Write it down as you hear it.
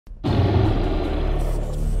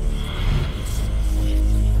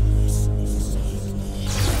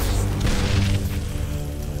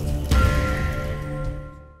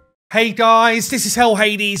Hey guys, this is Hell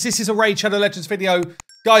Hades. This is a Raid Shadow Legends video.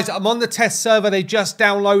 Guys, I'm on the test server. They just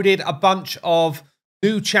downloaded a bunch of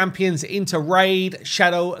new champions into Raid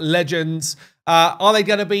Shadow Legends. Are they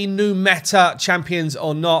going to be new meta champions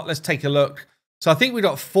or not? Let's take a look. So I think we've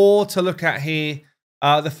got 4 to look at here.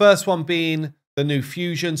 The first one being the new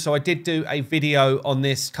Fusion. So I did do a video on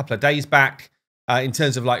this a couple of days back in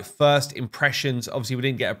terms of like first impressions. Obviously, we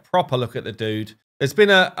didn't get a proper look at the dude. There's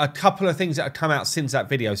been a couple of things that have come out since that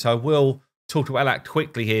video, so I will talk about that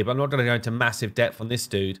quickly here, but I'm not going to go into massive depth on this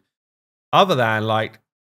dude. Other than, like,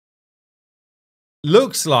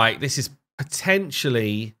 looks like this is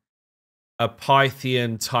potentially a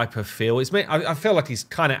Pythian type of feel. I feel like he's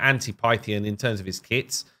kind of anti-Pythian in terms of his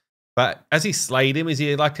kits, but as he slayed him, is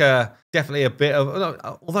he like definitely a bit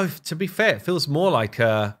of, although to be fair, it feels more like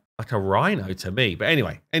a rhino to me. But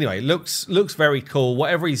anyway, looks very cool.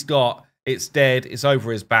 Whatever he's got, it's dead. It's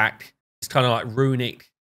over his back. It's kind of like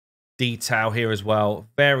runic detail here as well.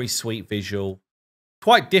 Very sweet visual.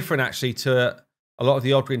 Quite different, actually, to a lot of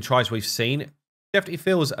the Oddgrin tries we've seen. It definitely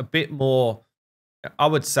feels a bit more, I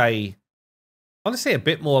would say, honestly, a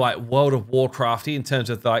bit more like World of Warcrafty in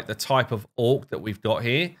terms of like the type of orc that we've got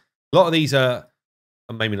here. A lot of these are,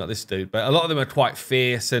 maybe not this dude, but a lot of them are quite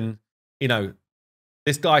fierce. And, you know,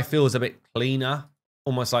 this guy feels a bit cleaner,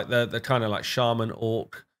 almost like the kind of like shaman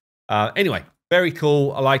orc. Anyway, very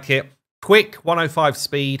cool. I like it. Quick, 105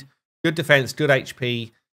 speed, good defense, good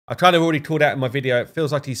HP. I kind of already called out in my video. It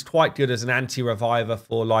feels like he's quite good as an anti-reviver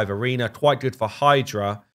for Live Arena, quite good for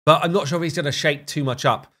Hydra, but I'm not sure if he's going to shake too much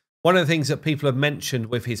up. One of the things that people have mentioned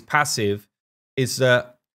with his passive is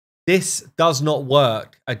that this does not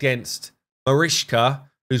work against Marishka,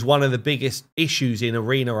 who's one of the biggest issues in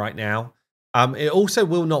Arena right now. It also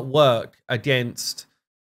will not work against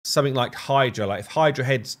something like Hydra. Like if Hydra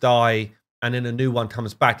heads die and then a new one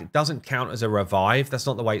comes back, it doesn't count as a revive. That's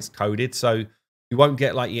not the way it's coded. So you won't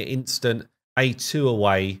get like your instant A2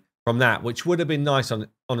 away from that, which would have been nice,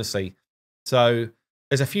 honestly. So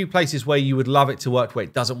there's a few places where you would love it to work where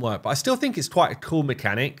it doesn't work. But I still think it's quite a cool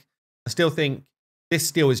mechanic. I still think this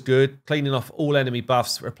skill is good. Cleaning off all enemy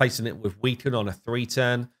buffs, replacing it with Weaken on a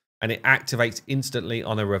 3-turn, and it activates instantly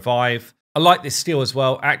on a revive. I like this skill as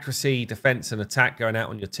well. Accuracy, defense, and attack going out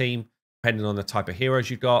on your team, depending on the type of heroes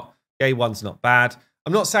you've got. Gay one's not bad.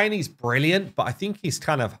 I'm not saying he's brilliant, but I think he's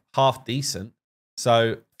kind of half decent.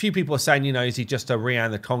 So a few people are saying, you know, is he just a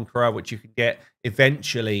Rian the Conqueror, which you can get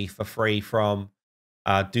eventually for free from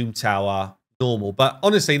Doom Tower normal. But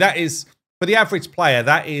honestly, that is, for the average player,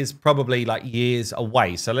 that is probably like years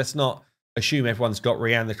away. So let's not assume everyone's got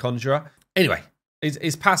Rian the Conjurer. Anyway,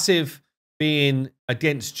 is passive being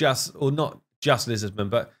against just, or not just Lizardman,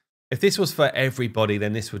 but if this was for everybody,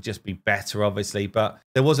 then this would just be better, obviously. But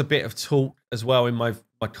there was a bit of talk as well in my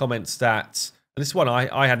comment stats, and this one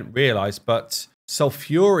I hadn't realized, but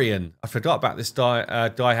Sulfurion, I forgot about this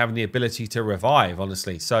guy having the ability to revive,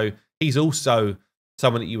 honestly. So he's also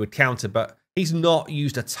someone that you would counter, but he's not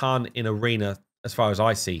used a ton in Arena as far as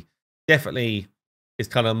I see. Definitely is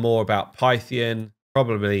kind of more about Pythian.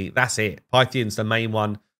 Probably that's it. Pythian's the main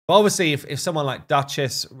one. But obviously, if someone like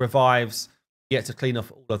Duchess revives, you get to clean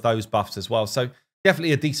off all of those buffs as well. So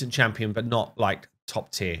definitely a decent champion, but not like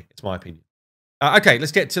top tier, it's my opinion. Okay,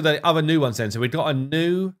 let's get to the other new ones then. So we've got a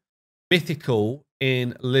new mythical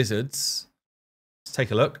in Lizards. Let's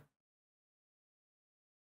take a look.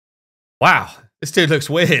 Wow, this dude looks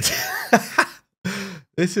weird.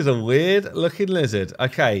 This is a weird looking lizard.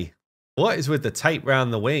 Okay, what is with the tape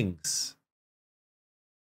around the wings?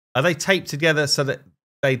 Are they taped together so that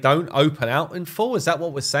they don't open out in full? Is that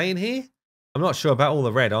what we're saying here? I'm not sure about all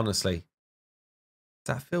the red, honestly.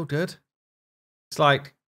 Does that feel good? It's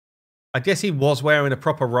like, I guess he was wearing a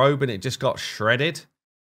proper robe and it just got shredded.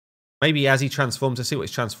 Maybe as he transforms, to see what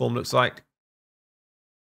his transform looks like.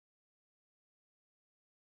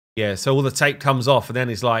 Yeah, so all the tape comes off and then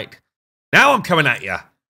he's like, now I'm coming at you.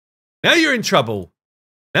 Now you're in trouble.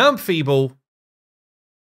 Now I'm feeble.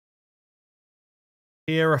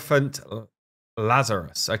 Hierophant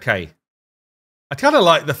Lazarus. Okay. I kind of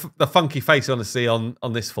like the funky face, honestly, on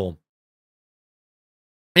this form.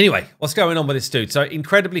 Anyway, what's going on with this dude? So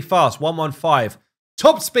incredibly fast, 115.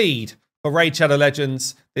 Top speed for Raid Shadow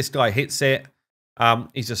Legends. This guy hits it.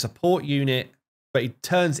 He's a support unit, but he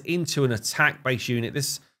turns into an attack-based unit.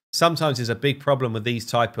 This sometimes is a big problem with these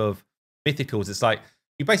type of mythicals. It's like,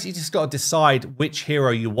 you basically just got to decide which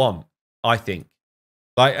hero you want, I think.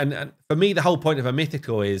 Like, and for me, the whole point of a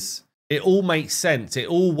mythical is it all makes sense. It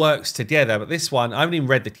all works together. But this one, I haven't even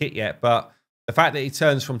read the kit yet, but the fact that he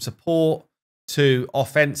turns from support to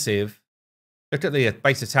offensive, look at the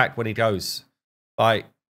base attack when he goes. Like,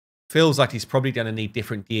 feels like he's probably going to need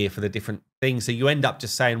different gear for the different things. So you end up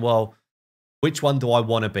just saying, well, which one do I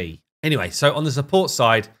want to be? Anyway, so on the support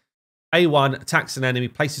side, A1 attacks an enemy,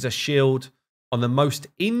 places a shield on the most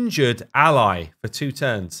injured ally for 2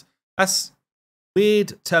 turns. That's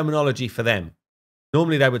weird terminology for them.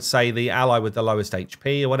 Normally they would say the ally with the lowest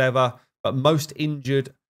HP or whatever, but most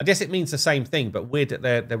injured, I guess it means the same thing, but weird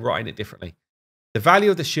that they're writing it differently. The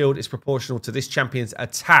value of the shield is proportional to this champion's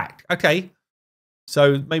attack. Okay,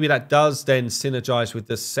 so maybe that does then synergize with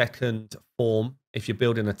the second form if you're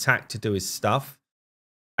building attack to do his stuff.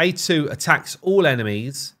 A2 attacks all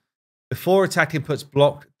enemies. Before attacking, puts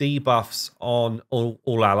block debuffs on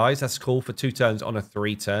all allies. That's cool for 2 turns on a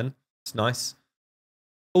 3 turn. It's nice.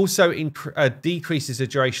 Also decreases the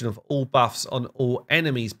duration of all buffs on all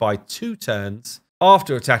enemies by 2 turns.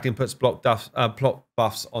 After attacking, puts block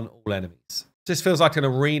buffs on all enemies. This feels like an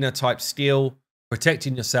arena type skill,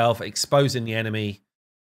 protecting yourself, exposing the enemy.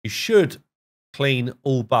 You should clean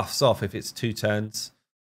all buffs off if it's 2 turns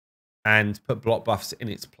and put block buffs in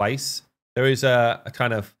its place. There is a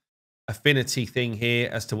kind of affinity thing here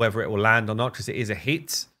as to whether it will land or not, because it is a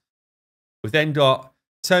hit. We've then got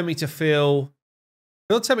turn meter fill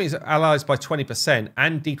turn meter allies by 20%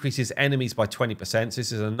 and decreases enemies by 20%. So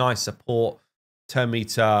this is a nice support turn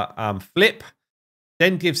meter flip.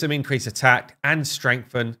 Then gives them increased attack and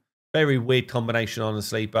strengthen. Very weird combination,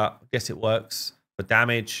 honestly, but I guess it works for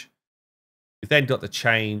damage. We've then got the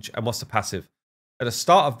change. And what's the passive? At the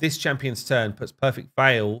start of this champion's turn, puts perfect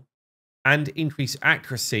veil and increased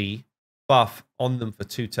accuracy buff on them for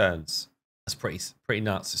 2 turns. That's pretty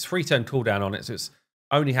nuts. It's 3 turn cooldown on it, so it's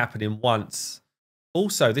only happening once.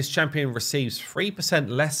 Also, this champion receives 3%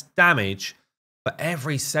 less damage for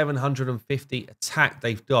every 750 attack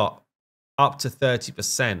they've got, up to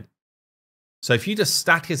 30%. So if you just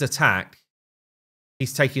stack his attack,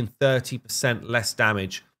 he's taking 30% less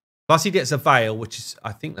damage. Plus he gets a veil, which is,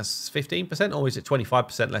 I think that's 15%, or is it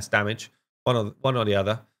 25% less damage? One or the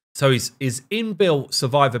other. So his inbuilt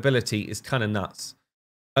survivability is kind of nuts.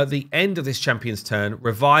 At the end of this champion's turn,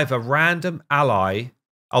 revive a random ally.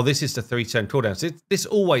 Oh, this is the 3 turn cooldown. So this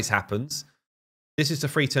always happens. This is the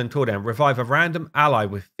 3 turn cooldown. Revive a random ally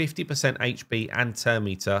with 50% HP and turn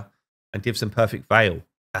meter and gives them perfect veil.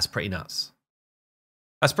 That's pretty nuts.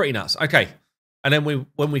 That's pretty nuts. Okay. And then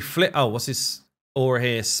when we flip, oh, what's this aura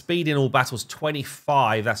here? Speed in all battles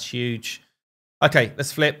 25. That's huge. Okay,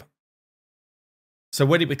 let's flip. So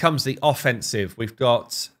when it becomes the offensive, we've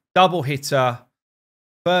got double hitter.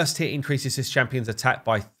 First hit increases this champion's attack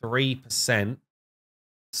by 3%.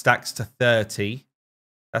 Stacks to 30.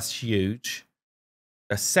 That's huge.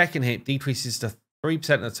 The second hit decreases to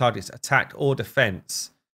 3% of the target's attack or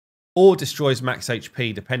defense, or destroys max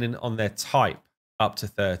HP depending on their type, up to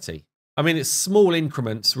 30. I mean, it's small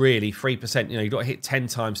increments, really. 3%. You know, you've got to hit 10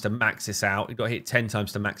 times to max this out. You've got to hit 10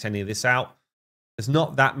 times to max any of this out. There's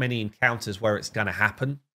not that many encounters where it's going to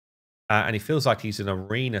happen. And he feels like he's an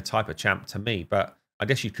arena type of champ to me, but I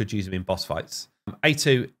guess you could use him in boss fights.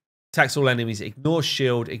 A2 attacks all enemies, ignores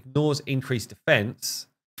shield, ignores increased defense.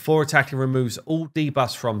 Before attacking, removes all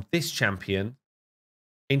debuffs from this champion.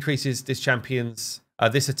 Increases this champion's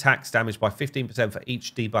this attack's damage by 15% for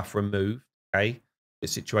each debuff removed. Okay,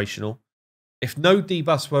 it's situational. If no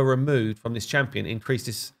debuffs were removed from this champion, increase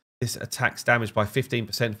this attack's damage by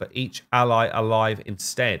 15% for each ally alive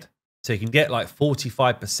instead. So you can get like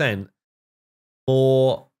 45%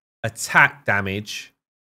 more attack damage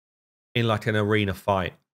in like an arena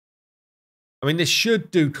fight. I mean, this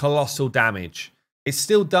should do colossal damage. It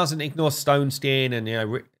still doesn't ignore stone skin, and you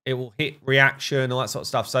know it will hit reaction, all that sort of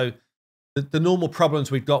stuff. So the normal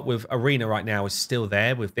problems we've got with arena right now is still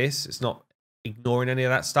there with this. It's not ignoring any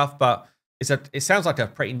of that stuff, but it sounds like a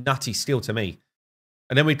pretty nutty skill to me.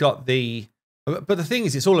 And then we've got but the thing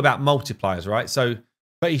is, it's all about multipliers, right? So,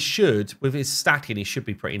 but he should, with his stacking, he should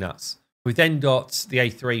be pretty nuts. We've then got the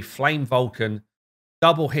A3 Flame Vulcan,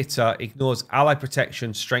 double hitter, ignores ally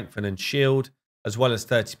protection, strengthen, and shield, as well as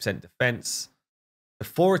 30% defense.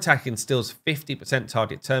 Before attacking, steals 50%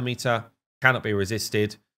 target turn meter, cannot be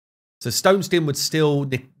resisted. So Stone Skin would still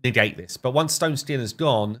negate this, but once Stone Skin is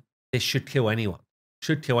gone, this should kill anyone.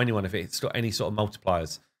 Should kill anyone if it's got any sort of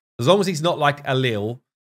multipliers. As long as he's not like a Lil,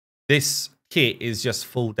 this kit is just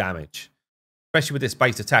full damage. Especially with this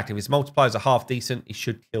base attack. If his multipliers are half decent, he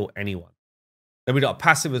should kill anyone. Then we got a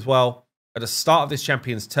passive as well. At the start of this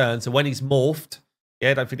champion's turn, so when he's morphed,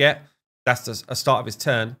 yeah, don't forget, that's the start of his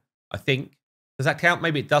turn, I think. Does that count?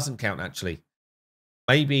 Maybe it doesn't count, actually.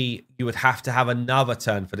 Maybe you would have to have another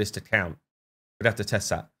turn for this to count. We'd have to test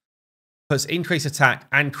that. Puts increased attack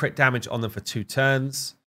and crit damage on them for 2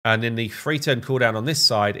 turns. And then the 3 turn cooldown on this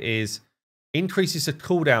side is increases the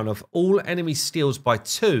cooldown of all enemy steals by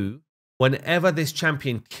 2 whenever this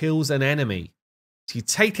champion kills an enemy. So you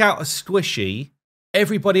take out a squishy,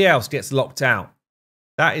 everybody else gets locked out.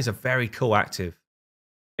 That is a very cool active.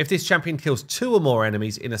 If this champion kills 2 or more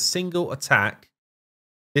enemies in a single attack,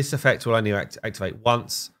 this effect will only activate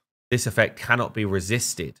once. This effect cannot be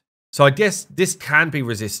resisted. So I guess this can be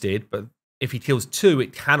resisted, but if he kills 2,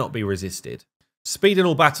 it cannot be resisted. Speed in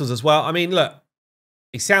all battles as well. I mean, look,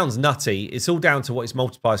 it sounds nutty. It's all down to what his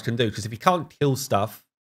multipliers can do, because if he can't kill stuff,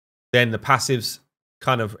 then the passive's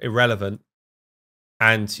kind of irrelevant.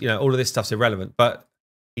 And, you know, all of this stuff's irrelevant. But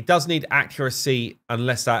he does need accuracy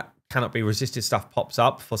unless that cannot be resisted stuff pops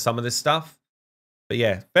up for some of this stuff. But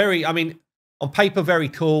yeah, I mean, on paper, very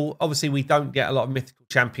cool. Obviously, we don't get a lot of mythical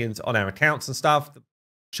champions on our accounts and stuff. The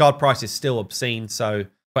shard price is still obscene. So,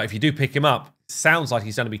 but if you do pick him up, it sounds like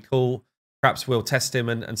he's going to be cool. Perhaps we'll test him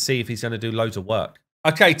and see if he's going to do loads of work.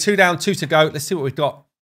 Okay, 2 down, 2 to go. Let's see what we've got.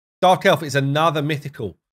 Dark Elf is another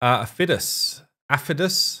mythical. Aphidus.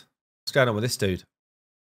 What's going on with this dude?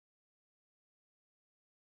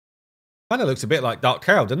 Kind of looks a bit like Dark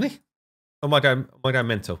Carol, doesn't he? Or am I going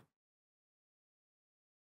mental?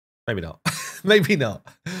 Maybe not. Maybe not.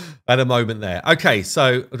 At a moment there. Okay,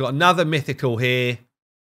 so we've got another mythical here.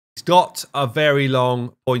 He's got a very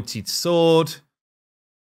long pointed sword.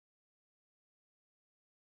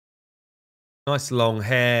 Nice long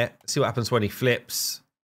hair. See what happens when he flips.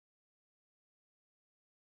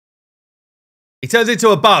 He turns into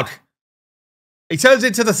a bug. He turns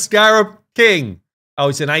into the Scarab King. Oh,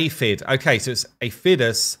 it's an aphid. Okay, so it's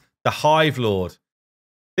Aphidus, the Hive Lord.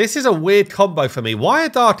 This is a weird combo for me. Why are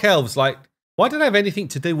Dark Elves like... Why do they have anything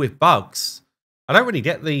to do with bugs? I don't really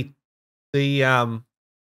get the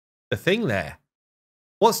thing there.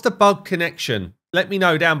 What's the bug connection? Let me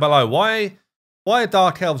know down below. Why are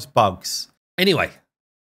Dark Elves bugs? Anyway,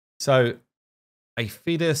 so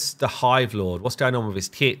Aphidus, the Hive Lord. What's going on with his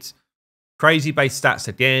kit? Crazy base stats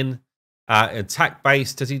again. Attack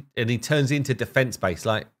base. And he turns into defense base.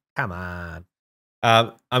 Like, come on.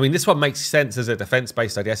 I mean, this one makes sense as a defense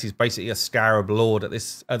base, I guess. He's basically a Scarab Lord at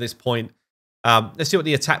this point. Let's see what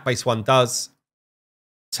the attack base one does.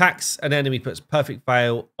 Attacks an enemy, puts perfect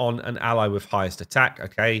veil on an ally with highest attack.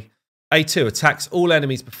 Okay. A2 attacks all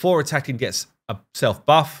enemies before attacking, gets a self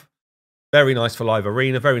buff. Very nice for live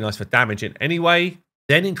arena. Very nice for damaging anyway.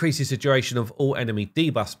 Then increases the duration of all enemy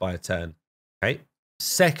debuffs by a turn. Okay.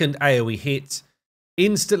 Second AoE hit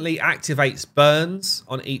instantly activates burns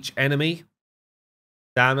on each enemy.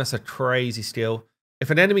 Damn, that's a crazy skill. If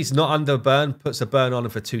an enemy's not under burn, puts a burn on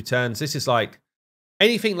them for 2 turns. This is like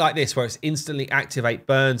anything like this where it's instantly activate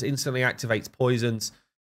burns, instantly activates poisons.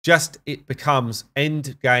 Just it becomes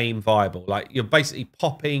end game viable. Like you're basically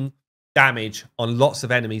popping damage on lots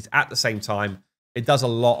of enemies at the same time. It does a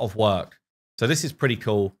lot of work. So this is pretty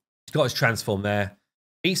cool. He's got his transform there.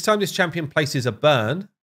 Each time this champion places a burn,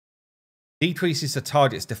 decreases the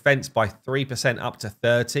target's defense by 3% up to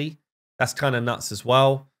 30. That's kind of nuts as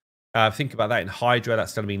well. Think about that in Hydra.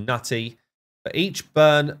 That's going to be nutty. But each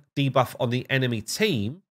burn debuff on the enemy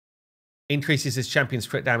team increases his champion's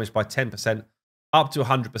crit damage by 10% up to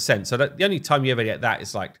 100%. So the only time you ever get that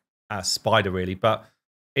is like a Spider, really. But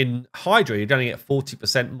in Hydra, you're going to get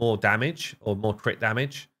 40% more damage or more crit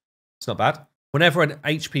damage. It's not bad. Whenever an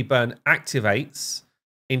HP burn activates,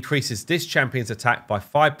 increases this champion's attack by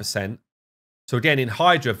 5%. So again, in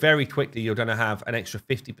Hydra, very quickly, you're going to have an extra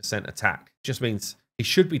 50% attack. Just means he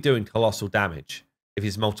should be doing colossal damage if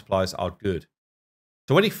his multipliers are good.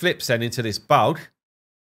 So when he flips then into this bug,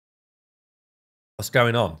 what's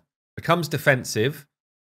going on? Becomes defensive.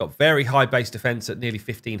 Got very high base defense at nearly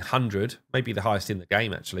 1500. Maybe the highest in the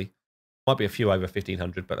game, actually. Might be a few over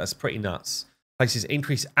 1500, but that's pretty nuts. Places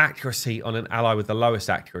increased accuracy on an ally with the lowest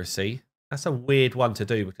accuracy. That's a weird one to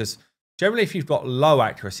do because generally if you've got low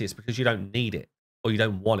accuracy, it's because you don't need it or you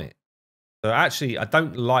don't want it. So actually, I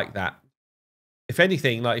don't like that. If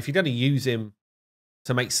anything, like if you're going to use him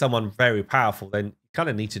to make someone very powerful, then you kind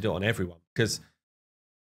of need to do it on everyone because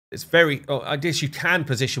it's very, I guess you can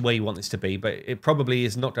position where you want this to be, but it probably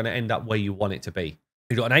is not going to end up where you want it to be.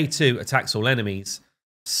 You've got an A2, attacks all enemies,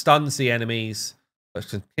 stuns the enemies, but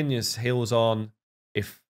continuous heals on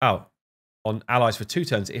on allies for 2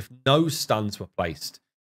 turns if no stuns were placed.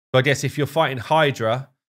 So I guess if you're fighting Hydra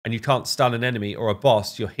and you can't stun an enemy or a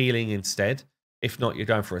boss, you're healing instead. If not, you're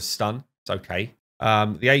going for a stun. It's okay.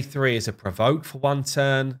 The A3 is a provoke for 1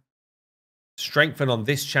 turn. Strengthen on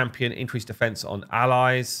this champion, increased defense on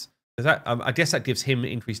allies. I guess that gives him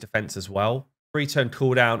increased defense as well. 3-turn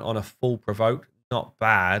cooldown on a full provoke. Not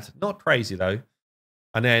bad. Not crazy, though.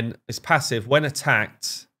 And then it's passive. When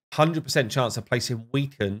attacked, 100% chance of placing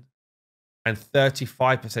weaken and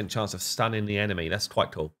 35% chance of stunning the enemy. That's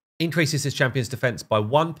quite cool. Increases his champion's defense by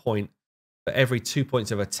 1 point for every 2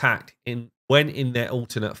 points of attack when in their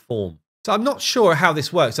alternate form. So I'm not sure how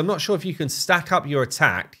this works. I'm not sure if you can stack up your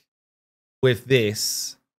attack with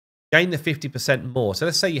this, gain the 50% more. So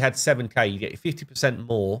let's say you had 7k, you get 50%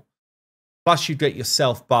 more, plus you get your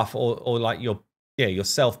self buff or like your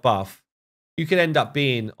self buff. You could end up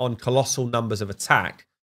being on colossal numbers of attack.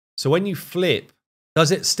 So when you flip,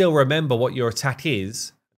 does it still remember what your attack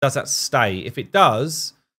is? Does that stay? If it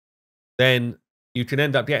does, then you can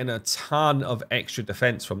end up getting a ton of extra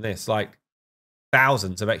defense from this, like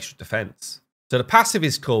thousands of extra defense. So the passive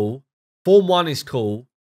is cool. Form 1 is cool.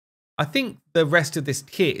 I think the rest of this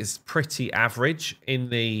kit is pretty average in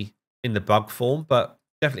the bug form, but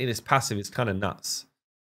definitely this passive is kind of nuts.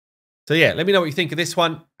 So yeah, let me know what you think of this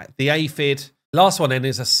one. The Aphid. Last one then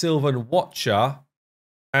is a Sylvan Watcher,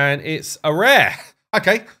 and it's a rare.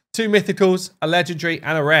 Okay, 2 mythicals, a legendary,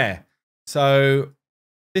 and a rare. So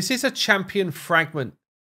this is a champion fragment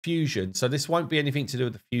fusion, so this won't be anything to do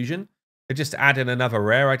with the fusion. They just add in another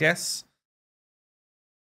rare, I guess.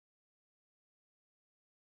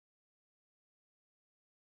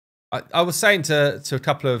 I was saying to a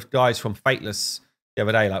couple of guys from Fateless the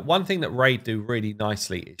other day, like one thing that Raid do really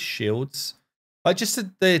nicely is shields. Like just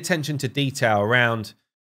the attention to detail around,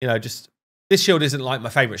 you know, just this shield isn't like my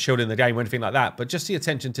favorite shield in the game or anything like that, but just the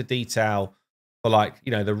attention to detail for like,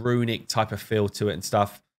 you know, the runic type of feel to it and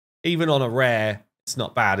stuff. Even on a rare, it's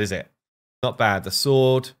not bad, is it? Not bad. The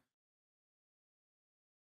sword.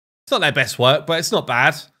 It's not their best work, but it's not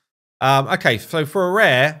bad. Okay, so for a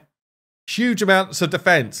rare, huge amounts of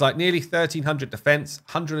defense, like nearly 1300 defense,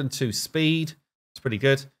 102 speed. It's pretty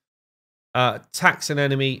good. Attacks an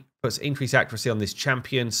enemy, puts increased accuracy on this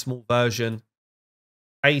champion, small version.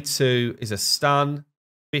 A2 is a stun,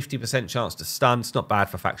 50% chance to stun. It's not bad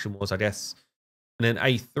for Faction Wars, I guess. And then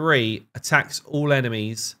A3 attacks all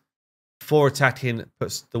enemies. 4 attacking,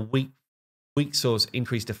 puts the weak source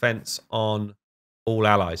increased defense on all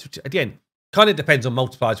allies, which again kind of depends on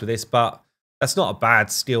multipliers with this, but that's not a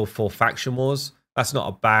bad skill for Faction Wars. That's not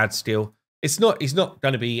a bad skill. It's not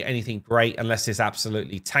going to be anything great unless this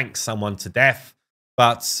absolutely tanks someone to death.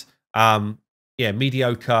 But yeah,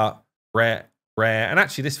 mediocre, rare, and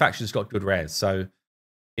actually this faction's got good rares. So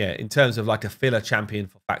yeah, in terms of like a filler champion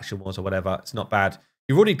for Faction Wars or whatever, it's not bad.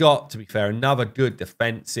 You've already got, to be fair, another good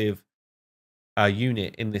defensive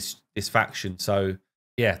unit in this faction. So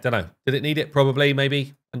yeah, don't know. Did it need it? Probably,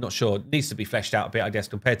 maybe. I'm not sure. It needs to be fleshed out a bit, I guess,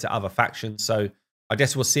 compared to other factions. So I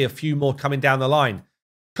guess we'll see a few more coming down the line.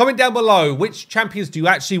 Comment down below, which champions do you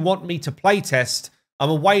actually want me to play test? I'm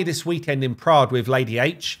away this weekend in Prague with Lady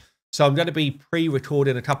H, so I'm going to be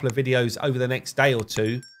pre-recording a couple of videos over the next day or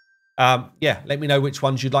two. Yeah, let me know which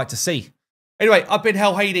ones you'd like to see. Anyway, I've been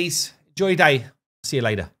Hell Hades. Enjoy your day. See you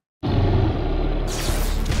later.